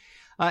only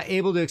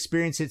able to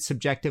experience it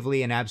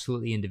subjectively and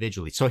absolutely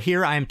individually. So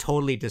here I am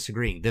totally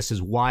disagreeing. This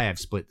is why I've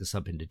split this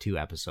up into 2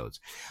 episodes.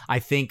 I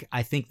think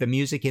the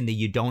music in the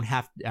you don't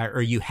have,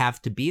 or you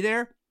have to be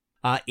there,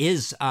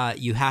 is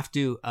you have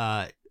to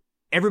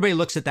everybody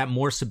looks at that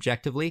more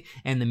subjectively,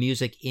 and the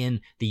music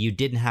in the You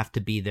Didn't Have to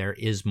Be There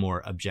is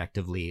more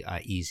objectively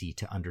easy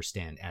to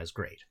understand as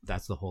great.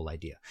 That's the whole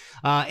idea.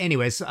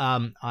 Anyways,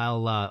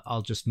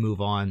 I'll just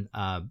move on.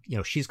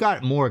 She's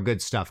got more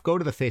good stuff. Go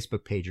to the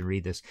Facebook page and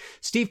read this.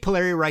 Steve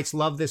Polari writes,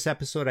 love this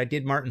episode. I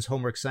did Martin's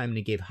homework assignment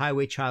and gave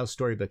Highway Child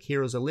Storybook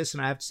Heroes a listen.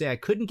 I have to say I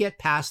couldn't get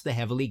past the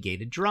heavily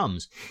gated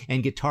drums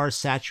and guitars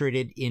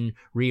saturated in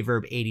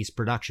reverb 80s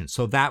production.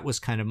 So that was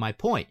kind of my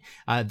point.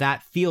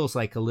 That feels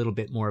like a little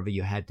bit more of a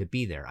You Had to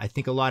Be There. I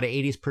think a lot of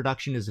 80s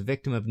production is a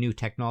victim of new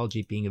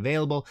technology being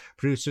available.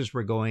 Producers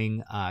were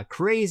going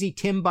crazy.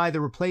 Tim by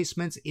The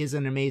Replacements is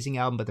an amazing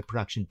album, but the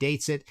production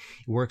dates it.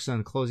 It works on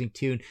the closing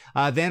tune.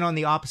 Then on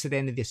the opposite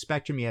end of the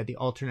spectrum, you had the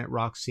alternate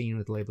rock scene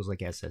with labels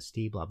like SST,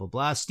 blah, blah,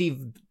 blah.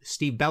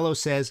 Steve Bellow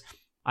says,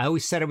 I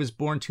always said I was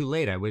born too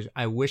late. I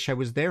wish I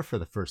was there for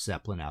the first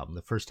Zeppelin album,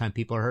 the first time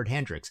people heard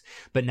Hendrix.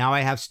 But now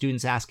I have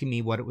students asking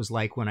me what it was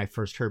like when I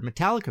first heard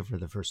Metallica for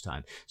the first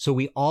time. So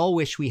we all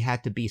wish we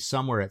had to be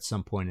somewhere at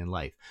some point in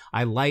life.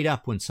 I light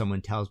up when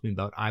someone tells me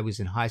about I was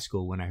in high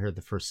school when I heard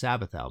the first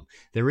Sabbath album.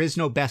 There is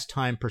no best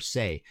time per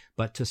se,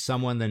 but to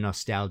someone the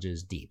nostalgia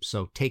is deep.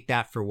 So take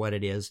that for what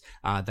it is.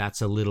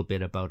 That's a little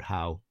bit about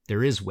how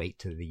there is weight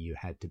to the You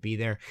Had to Be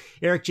There.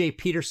 Eric J.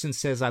 Peterson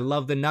says, I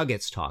love the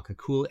Nuggets talk. A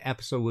cool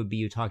episode would be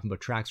you talking about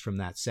tracks from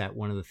that set.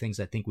 One of the things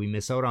I think we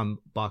miss out on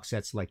box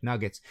sets like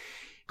Nuggets.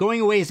 Going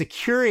away is a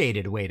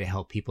curated way to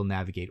help people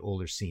navigate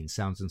older scenes,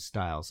 sounds, and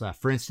styles.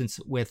 For instance,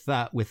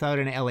 without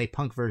an LA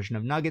Punk version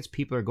of Nuggets,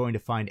 people are going to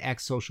find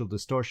X, Social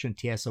Distortion,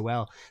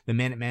 TSOL, the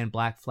Minutemen,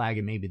 Black Flag,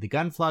 and maybe the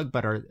Gun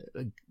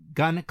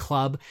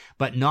Club,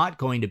 but not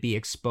going to be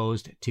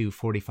exposed to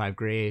 45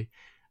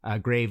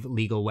 Grave,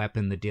 Legal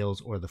Weapon, The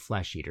Dills, or The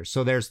Flesh Eater.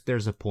 So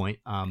there's a point.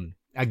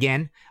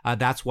 Again,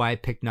 that's why I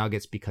picked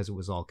Nuggets, because it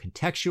was all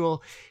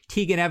contextual.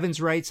 Tegan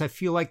Evans writes, I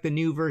feel like the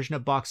new version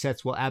of box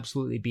sets will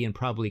absolutely be, and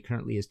probably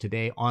currently is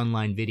today,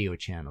 online video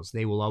channels.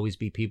 There will always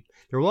be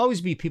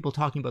people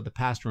talking about the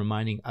past and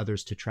reminding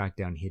others to track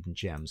down hidden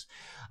gems.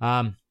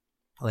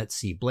 Let's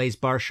see. Blaze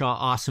Barshaw,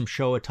 awesome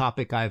show, a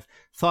topic I've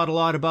thought a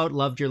lot about.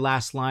 Loved your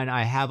last line.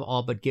 I have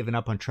all but given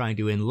up on trying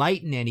to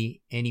enlighten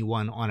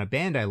anyone on a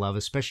band I love,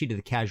 especially to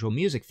the casual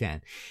music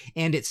fan.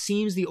 And it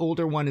seems the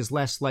older one is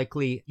less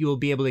likely you will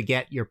be able to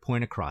get your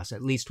point across,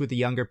 at least with the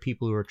younger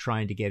people who are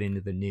trying to get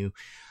into the new.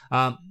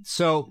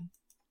 So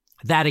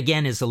that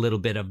again is a little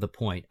bit of the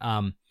point.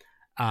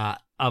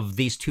 Of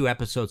these two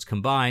episodes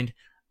combined,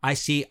 I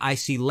see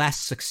less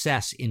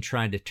success in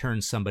trying to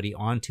turn somebody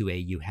onto a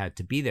You Had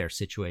to Be There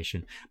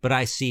situation, but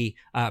I see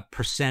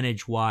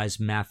percentage-wise,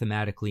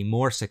 mathematically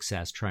more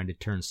success trying to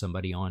turn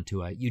somebody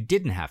onto a You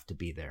Didn't Have to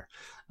Be There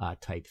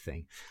type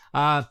thing.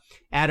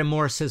 Adam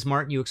Morris says,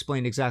 Martin, you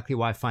explained exactly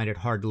why I find it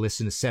hard to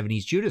listen to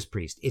 70s Judas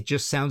Priest. It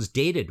just sounds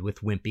dated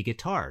with wimpy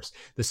guitars.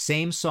 The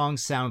same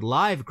songs sound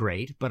live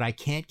great, but I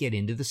can't get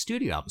into the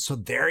studio album. So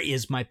there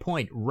is my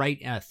point. Right.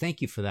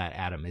 Thank you for that,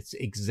 Adam. It's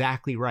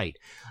exactly right.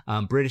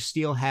 British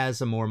Steel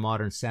has a more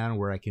modern sound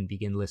where I can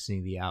begin listening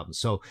to the album.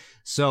 So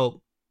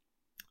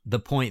the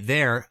point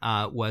there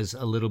was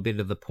a little bit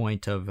of the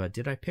point of,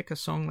 did I pick a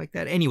song like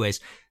that?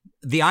 Anyways,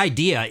 the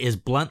idea is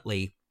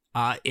bluntly,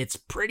 it's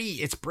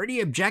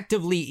pretty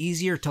objectively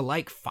easier to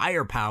like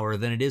Firepower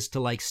than it is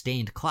to like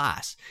Stained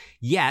Class.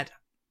 Yet,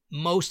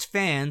 most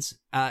fans,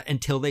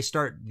 until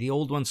the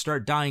old ones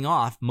start dying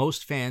off,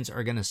 most fans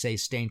are going to say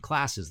Stained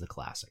Class is the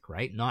classic,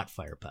 right? Not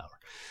Firepower.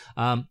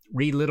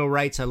 Reed Little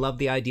writes, I love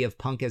the idea of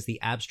punk as the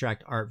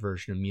abstract art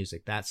version of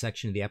music. That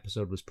section of the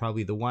episode was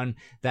probably the one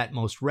that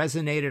most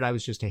resonated. I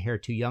was just a hair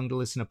too young to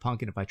listen to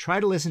punk, and if I try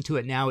to listen to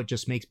it now, it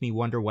just makes me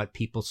wonder what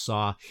people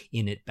saw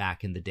in it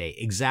back in the day.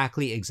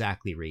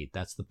 Exactly, Reed.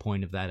 That's the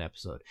point of that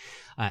episode.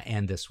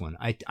 And this one.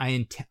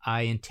 I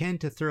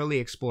intend to thoroughly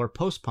explore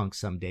post-punk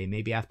someday.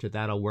 Maybe after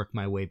that, I'll work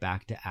my way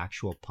back to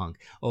actual punk.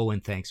 Oh,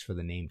 and thanks for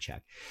the name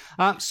check.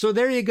 So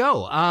there you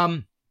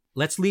go.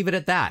 Let's leave it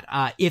at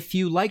that. If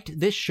you liked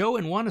this show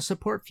and want to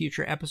support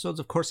future episodes,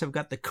 of course, I've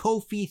got the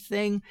Ko-fi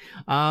thing.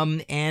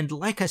 And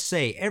like I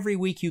say, every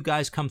week you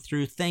guys come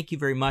through. Thank you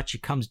very much.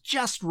 It comes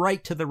just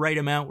right to the right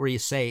amount where you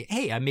say,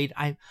 hey, I made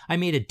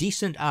a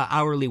decent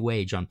hourly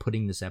wage on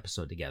putting this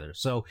episode together.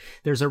 So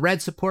there's a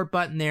red support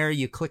button there.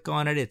 You click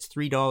on it. It's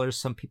 $3.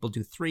 Some people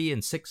do $3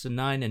 and $6 and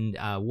 $9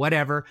 and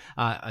whatever.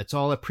 It's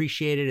all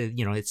appreciated.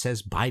 You know, it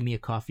says buy me a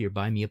coffee or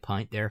buy me a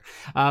pint there.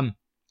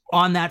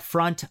 On that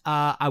front,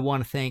 I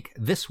want to thank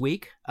this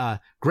week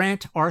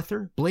Grant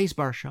Arthur, Blaze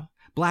Barshaw,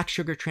 Black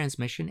Sugar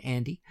Transmission,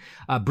 Andy,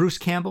 Bruce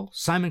Campbell,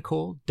 Simon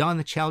Cole, Don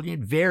the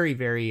Chaldean, very,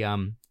 very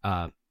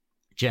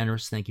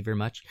generous, thank you very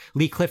much,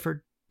 Lee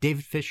Clifford,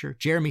 David Fisher,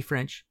 Jeremy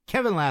French,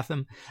 Kevin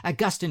Latham,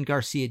 Augustin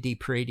Garcia de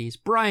Paredes,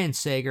 Brian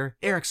Sager,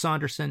 Eric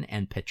Saunderson,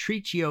 and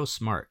Patricio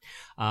Smart.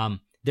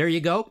 There you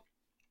go.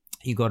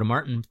 You go to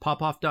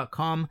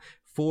martinpopoff.com.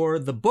 For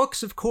the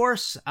books, of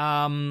course,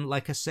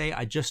 like I say,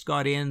 I just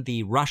got in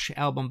the Rush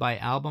album by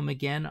album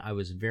again. I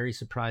was very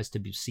surprised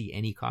to see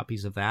any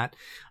copies of that.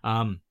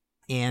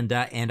 And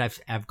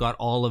I've got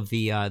all of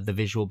the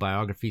visual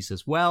biographies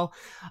as well.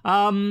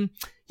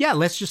 yeah,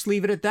 let's just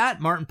leave it at that.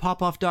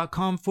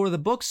 MartinPopoff.com for the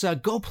books.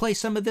 Go play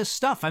some of this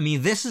stuff. I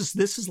mean, this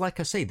is like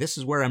I say, this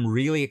is where I'm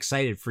really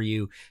excited for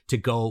you to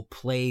go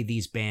play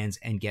these bands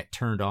and get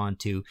turned on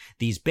to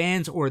these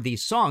bands or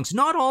these songs.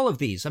 Not all of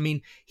these. I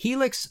mean,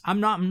 Helix,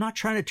 I'm not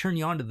trying to turn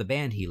you on to the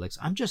band Helix.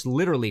 I'm just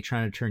literally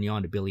trying to turn you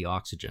on to Billy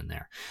Oxygen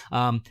there.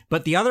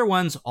 But the other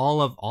ones,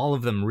 all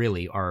of them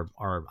really are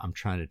I'm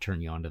trying to turn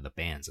you on to the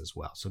bands as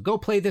well. So go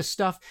play this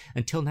stuff.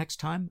 Until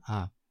next time,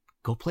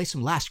 go play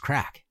some Last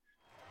Crack.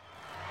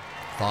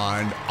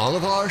 Find all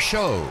of our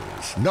shows,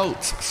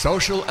 notes,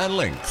 social, and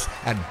links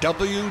at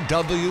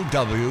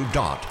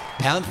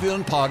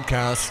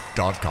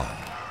www.pantheonpodcast.com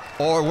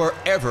or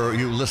wherever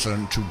you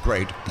listen to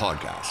great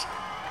podcasts.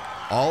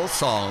 All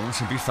songs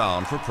can be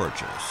found for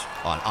purchase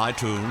on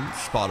iTunes,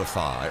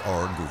 Spotify,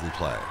 or Google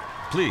Play.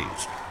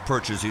 Please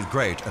purchase these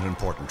great and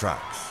important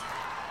tracks.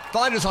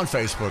 Find us on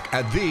Facebook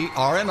at the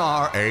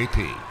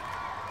RNRAP.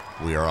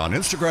 We are on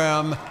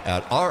Instagram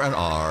at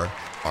RNR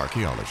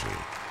Archaeology.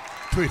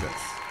 Tweet us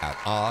at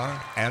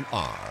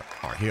RNR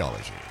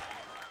Archaeology.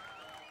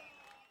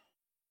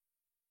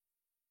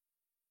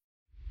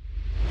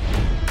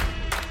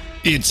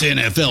 It's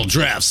NFL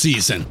draft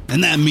season,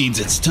 and that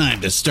means it's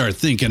time to start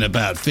thinking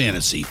about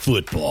fantasy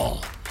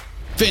football.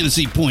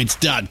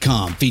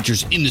 FantasyPoints.com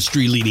features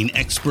industry-leading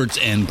experts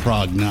and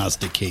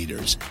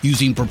prognosticators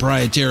using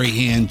proprietary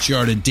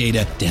hand-charted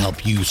data to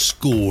help you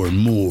score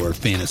more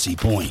fantasy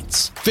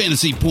points.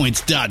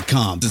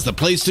 FantasyPoints.com is the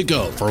place to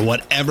go for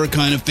whatever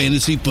kind of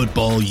fantasy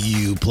football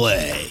you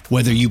play.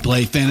 Whether you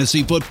play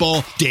fantasy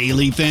football,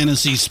 daily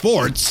fantasy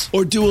sports,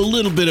 or do a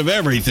little bit of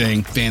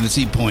everything,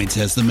 Fantasy Points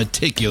has the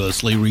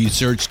meticulously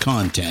researched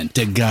content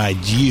to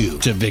guide you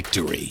to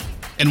victory.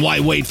 And why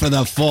wait for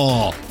the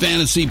fall?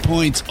 Fantasy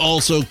Points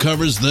also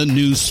covers the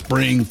new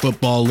spring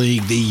football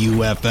league, the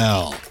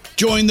UFL.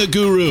 Join the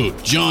guru,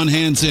 John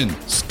Hansen,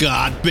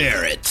 Scott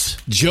Barrett,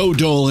 Joe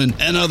Dolan,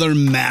 and other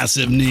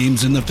massive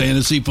names in the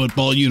fantasy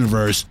football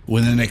universe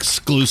with an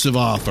exclusive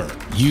offer.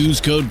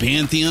 Use code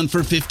Pantheon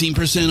for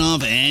 15%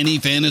 off any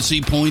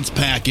Fantasy Points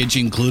package,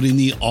 including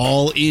the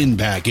all-in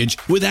package,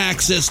 with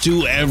access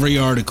to every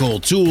article,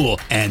 tool,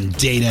 and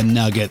data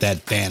nugget that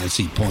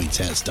Fantasy Points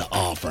has to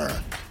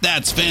offer.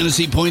 That's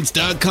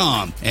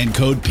FantasyPoints.com and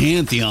code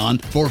Pantheon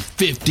for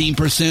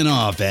 15%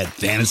 off at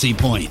Fantasy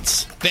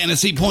Points.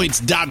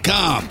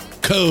 FantasyPoints.com,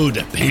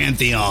 code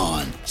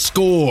Pantheon.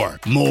 Score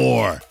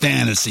more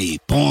fantasy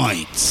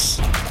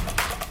points.